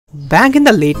Back in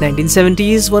the late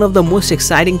 1970s, one of the most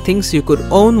exciting things you could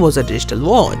own was a digital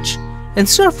watch.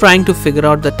 Instead of trying to figure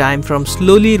out the time from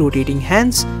slowly rotating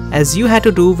hands, as you had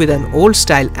to do with an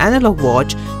old-style analog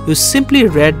watch, you simply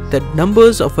read the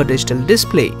numbers of a digital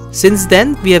display. Since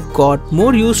then, we have got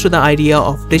more used to the idea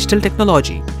of digital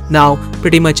technology. Now,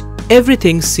 pretty much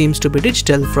everything seems to be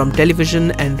digital, from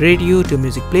television and radio to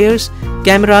music players,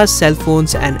 cameras, cell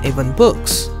phones, and even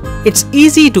books. It's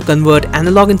easy to convert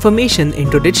analog information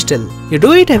into digital. You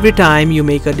do it every time you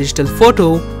make a digital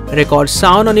photo, record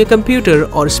sound on your computer,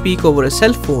 or speak over a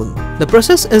cell phone. The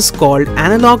process is called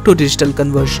analog to digital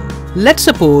conversion. Let's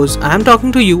suppose I am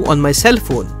talking to you on my cell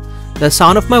phone. The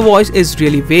sound of my voice is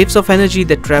really waves of energy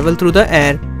that travel through the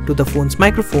air to the phone's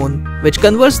microphone, which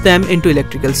converts them into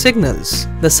electrical signals.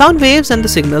 The sound waves and the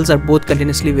signals are both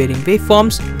continuously varying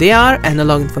waveforms. They are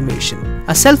analog information.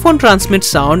 A cell phone transmits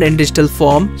sound in digital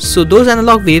form, so those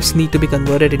analog waves need to be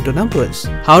converted into numbers.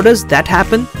 How does that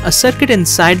happen? A circuit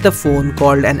inside the phone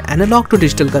called an analog to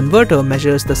digital converter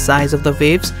measures the size of the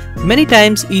waves many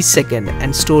times each second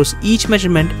and stores each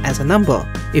measurement as a number.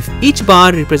 If each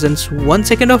bar represents 1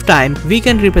 second of time, we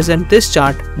can represent this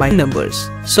chart by numbers.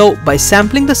 So, by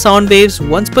sampling the sound waves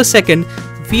once per second,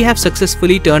 we have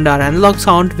successfully turned our analog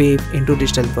sound wave into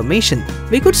digital information.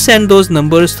 We could send those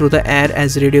numbers through the air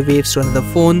as radio waves to another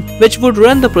phone, which would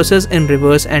run the process in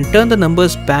reverse and turn the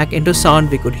numbers back into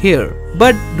sound we could hear.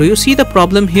 But do you see the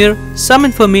problem here? Some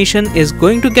information is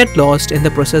going to get lost in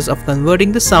the process of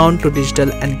converting the sound to digital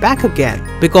and back again,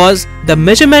 because the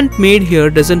measurement made here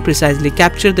doesn't precisely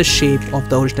capture the shape of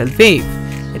the original wave.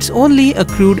 It's only a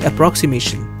crude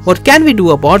approximation. What can we do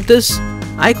about this?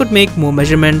 I could make more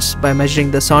measurements by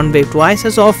measuring the sound wave twice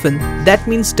as often. That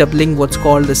means doubling what's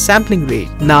called the sampling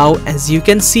rate. Now, as you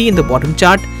can see in the bottom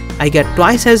chart, I get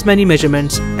twice as many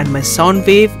measurements and my sound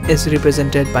wave is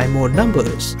represented by more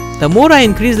numbers. The more I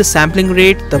increase the sampling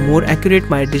rate, the more accurate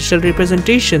my digital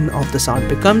representation of the sound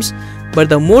becomes. But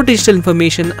the more digital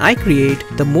information I create,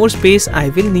 the more space I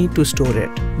will need to store it.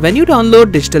 When you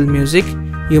download digital music,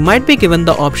 you might be given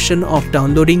the option of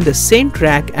downloading the same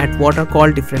track at what are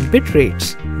called different bit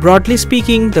rates. Broadly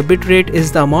speaking, the bit rate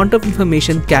is the amount of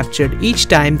information captured each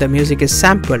time the music is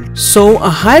sampled. So a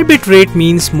higher bit rate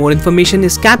means more information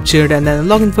is captured and the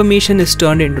analog information is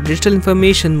turned into digital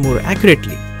information more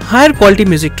accurately. Higher quality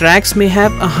music tracks may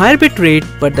have a higher bit rate,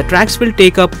 but the tracks will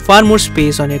take up far more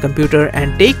space on your computer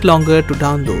and take longer to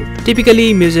download.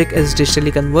 Typically, music is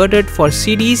digitally converted for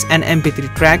CDs and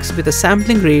MP3 tracks with a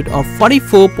sampling rate of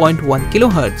 44.1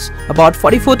 kHz, about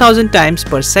 44,000 times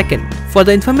per second. For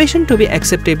the information to be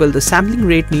acceptable, the sampling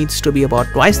rate needs to be about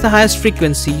twice the highest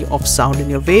frequency of sound in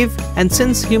your wave, and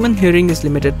since human hearing is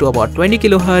limited to about 20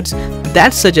 kHz,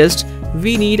 that suggests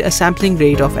we need a sampling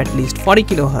rate of at least 40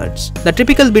 kHz. The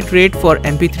typical bit rate for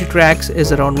MP3 tracks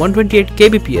is around 128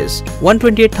 kbps,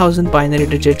 128,000 binary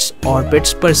digits or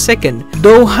bits per second,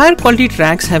 though higher quality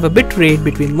tracks have a bit rate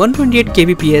between 128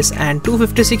 kbps and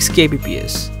 256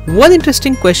 kbps. One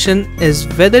interesting question is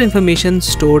whether information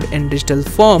stored in digital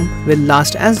form will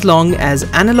last as long as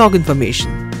analog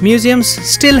information. Museums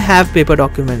still have paper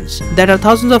documents that are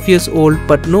thousands of years old,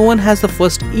 but no one has the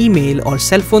first email or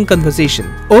cell phone conversation.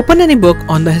 Open any book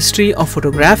on the history of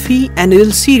photography and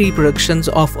you'll see reproductions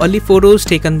of early photos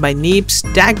taken by Niepce,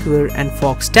 Daguerre and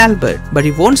Fox Talbot, but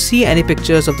you won't see any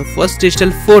pictures of the first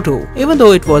digital photo. Even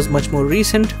though it was much more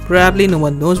recent, probably no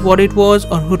one knows what it was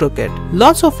or who took it.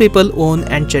 Lots of people own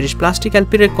and cherish plastic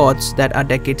LP records that are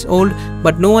decades old,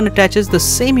 but no one attaches the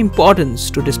same importance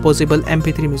to disposable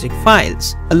MP3 music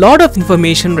files. A lot of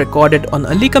information recorded on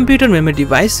early computer memory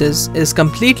devices is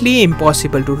completely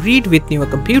impossible to read with newer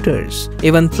computers.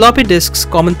 Even floppy disks,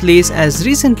 commonplace as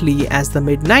recently as the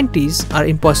mid-90s, are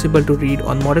impossible to read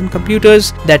on modern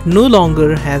computers that no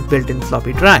longer have built-in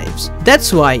floppy drives.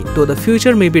 That's why, though the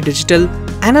future may be digital,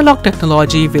 analog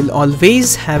technology will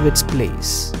always have its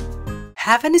place.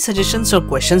 Have any suggestions or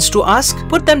questions to ask?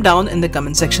 Put them down in the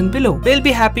comment section below. We'll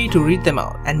be happy to read them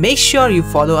out. And make sure you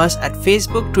follow us at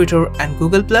Facebook, Twitter and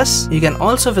Google+. You can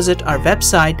also visit our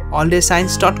website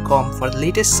alldayscience.com for the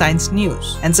latest science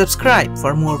news and subscribe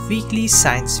for more weekly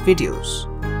science videos.